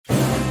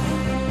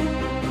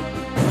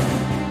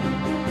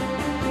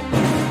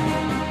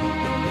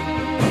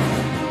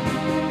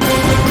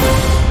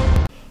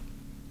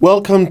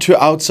Welcome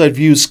to Outside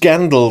View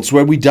Scandals,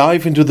 where we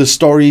dive into the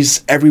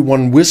stories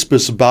everyone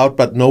whispers about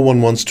but no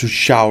one wants to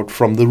shout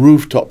from the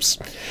rooftops.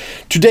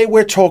 Today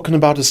we're talking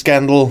about a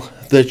scandal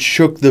that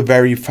shook the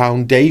very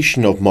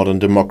foundation of modern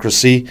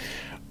democracy,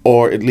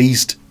 or at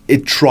least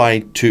it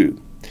tried to.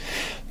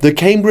 The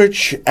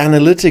Cambridge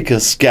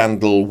Analytica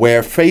scandal,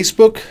 where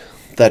Facebook,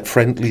 that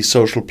friendly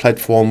social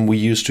platform we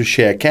use to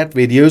share cat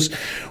videos,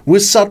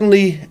 was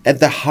suddenly at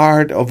the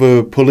heart of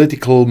a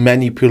political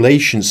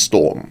manipulation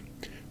storm.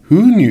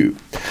 Who knew?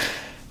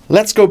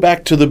 Let's go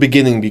back to the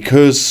beginning,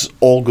 because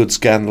all good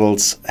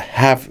scandals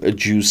have a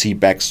juicy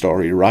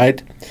backstory,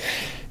 right?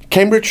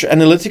 Cambridge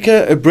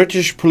Analytica, a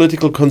British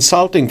political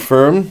consulting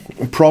firm,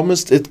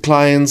 promised its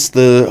clients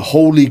the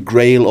holy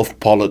grail of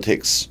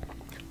politics: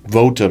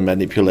 voter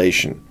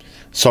manipulation.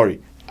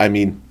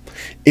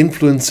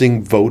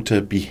 Influencing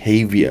voter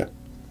behavior.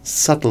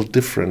 Subtle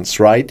difference,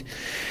 right?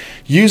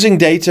 Using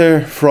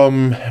data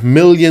from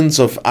millions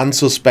of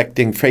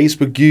unsuspecting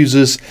Facebook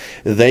users,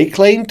 they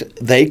claimed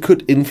they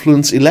could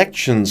influence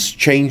elections,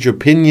 change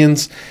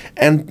opinions,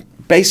 and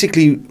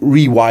basically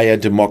rewire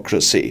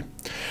democracy,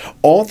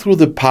 all through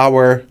the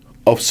power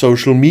of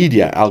social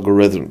media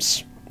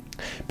algorithms.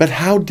 But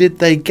how did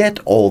they get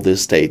all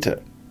this data?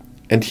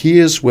 And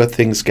here's where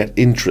things get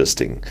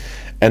interesting.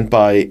 And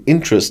by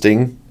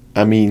interesting,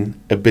 I mean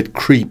a bit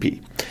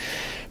creepy.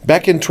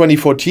 Back in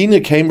 2014,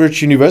 a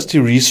Cambridge University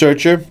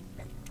researcher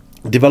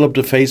developed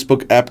a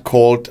Facebook app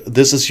called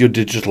This Is Your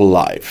Digital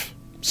Life.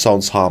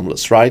 Sounds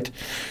harmless, right?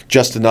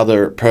 Just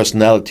another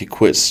personality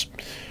quiz.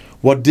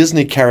 What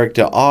Disney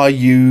character are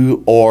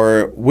you,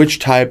 or which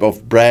type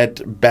of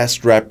bread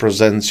best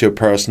represents your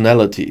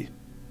personality?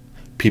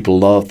 People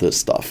love this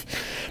stuff.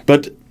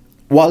 But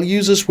while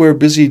users were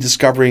busy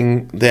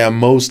discovering they are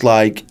most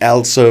like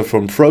Elsa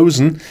from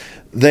Frozen,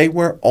 they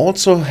were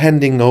also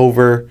handing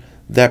over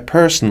their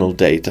personal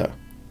data.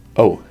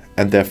 Oh,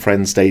 and their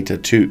friends' data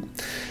too.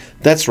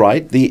 That's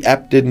right, the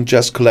app didn't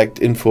just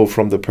collect info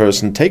from the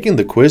person taking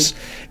the quiz,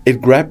 it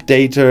grabbed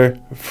data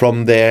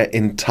from their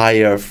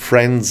entire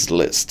friends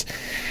list.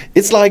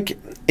 It's like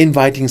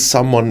inviting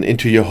someone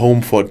into your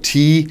home for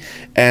tea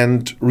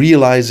and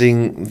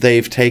realizing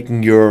they've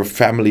taken your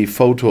family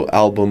photo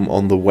album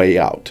on the way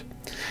out.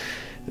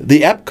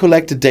 The app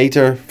collected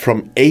data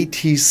from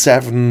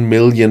 87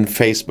 million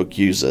Facebook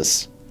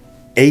users.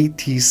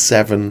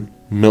 87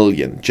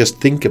 million. Just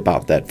think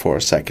about that for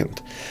a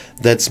second.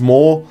 That's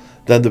more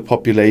than the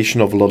population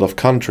of a lot of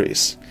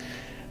countries.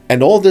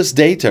 And all this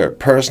data,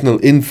 personal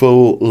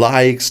info,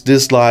 likes,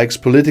 dislikes,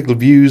 political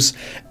views,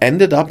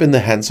 ended up in the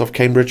hands of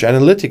Cambridge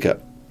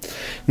Analytica.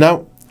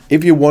 Now,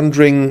 if you're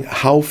wondering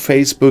how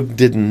Facebook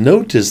didn't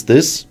notice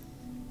this,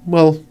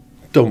 well,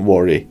 don't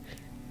worry.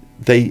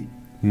 They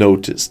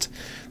noticed.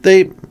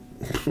 They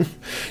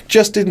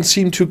just didn't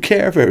seem to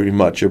care very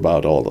much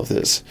about all of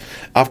this.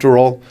 After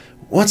all,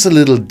 what's a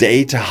little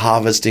data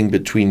harvesting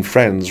between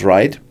friends,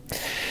 right?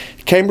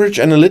 Cambridge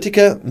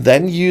Analytica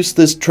then used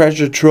this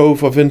treasure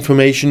trove of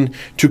information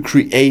to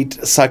create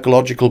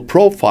psychological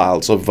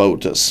profiles of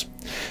voters.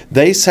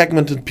 They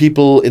segmented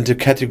people into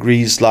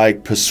categories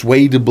like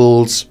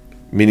persuadables,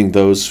 meaning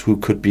those who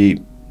could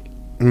be,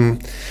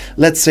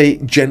 let's say,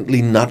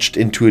 gently nudged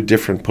into a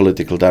different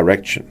political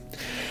direction,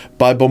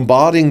 by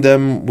bombarding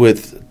them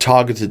with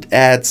targeted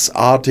ads,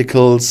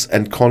 articles,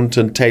 and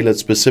content tailored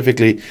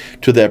specifically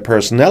to their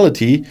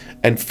personality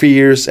and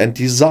fears and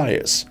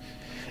desires.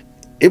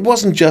 It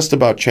wasn't just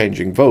about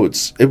changing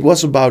votes, it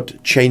was about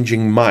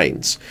changing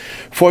minds.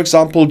 For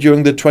example,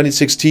 during the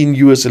 2016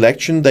 US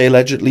election, they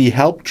allegedly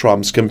helped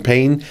Trump's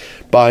campaign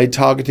by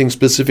targeting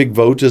specific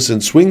voters in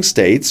swing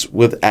states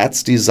with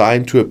ads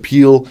designed to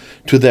appeal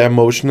to their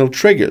emotional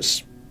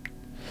triggers.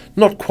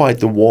 Not quite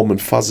the warm and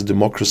fuzzy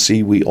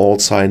democracy we all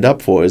signed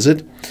up for, is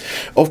it?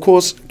 Of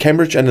course,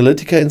 Cambridge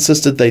Analytica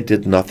insisted they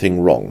did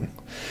nothing wrong.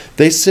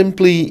 They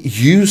simply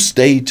used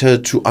data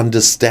to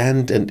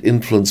understand and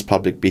influence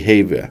public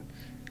behavior.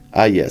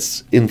 Ah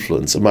yes,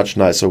 influence, a much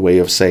nicer way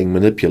of saying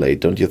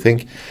manipulate, don't you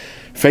think?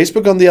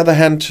 Facebook, on the other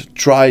hand,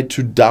 tried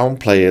to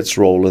downplay its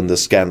role in the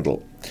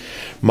scandal.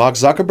 Marc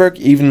Zuckerberg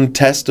even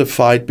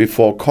testified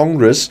before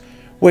Congress,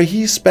 where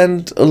he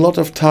spent a lot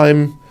of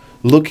time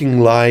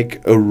looking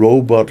like a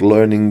robot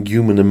learning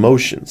human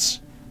emotions.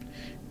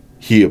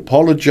 He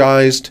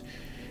apologized,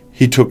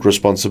 he took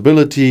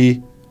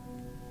responsibility,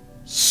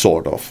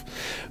 sort of.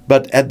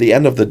 But at the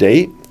end of the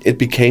day, it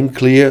became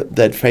clear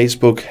that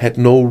Facebook had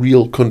no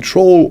real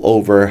control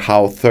over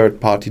how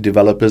third-party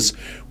developers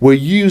were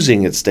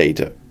using its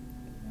data,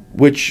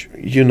 which,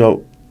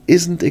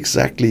 isn't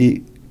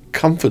exactly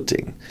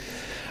comforting.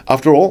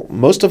 After all,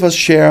 most of us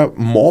share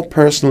more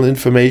personal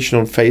information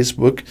on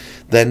Facebook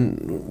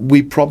than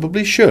we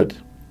probably should.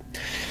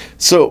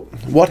 So,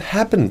 what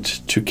happened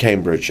to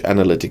Cambridge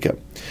Analytica?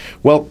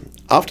 Well,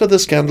 after the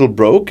scandal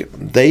broke,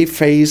 they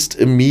faced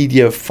a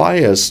media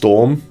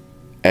firestorm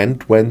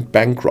and went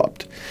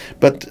bankrupt.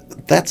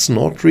 But that's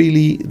not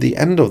really the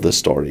end of the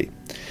story.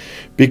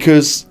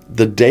 Because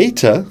the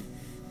data,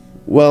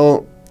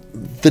 well,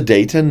 the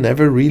data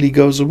never really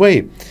goes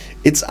away.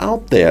 It's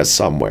out there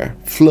somewhere,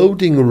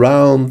 floating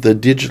around the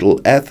digital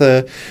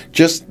ether,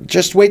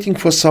 just waiting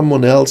for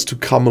someone else to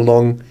come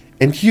along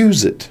and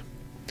use it.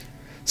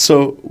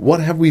 So what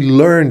have we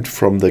learned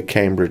from the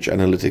Cambridge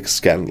Analytica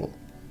scandal,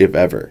 if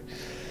ever?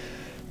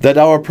 That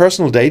our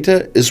personal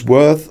data is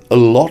worth a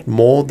lot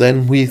more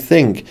than we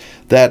think,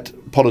 that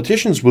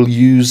politicians will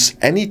use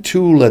any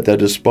tool at their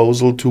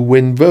disposal to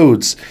win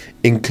votes,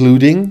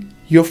 including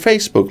your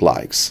Facebook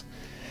likes,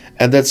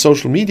 and that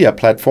social media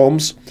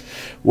platforms,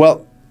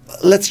 well,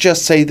 let's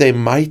just say they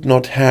might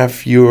not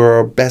have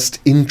your best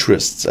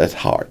interests at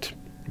heart.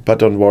 But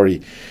don't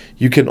worry,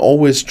 you can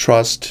always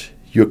trust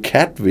your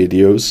cat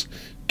videos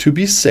to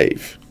be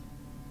safe.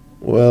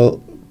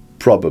 Well,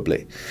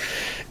 probably.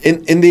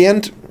 In the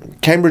end,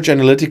 Cambridge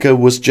Analytica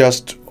was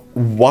just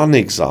one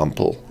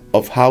example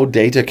of how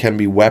data can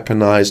be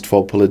weaponized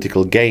for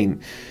political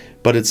gain,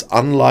 but it's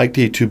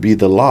unlikely to be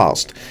the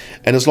last.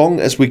 And as long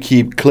as we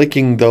keep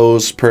clicking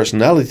those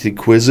personality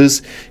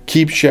quizzes,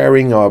 keep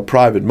sharing our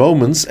private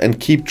moments, and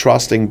keep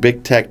trusting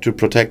big tech to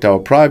protect our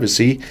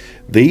privacy,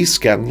 these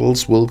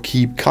scandals will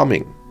keep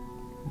coming.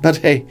 But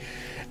hey,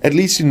 at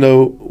least you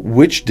know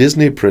which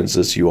Disney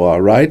princess you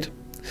are, right?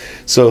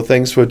 So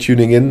thanks for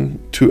tuning in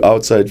to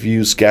Outside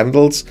View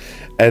Scandals,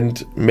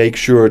 and make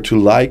sure to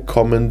like,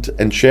 comment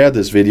and share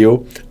this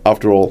video.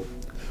 After all,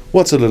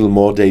 what's a little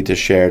more data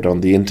shared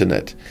on the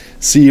internet?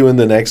 See you in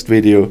the next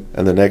video,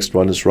 and the next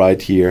one is right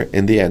here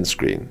in the end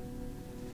screen.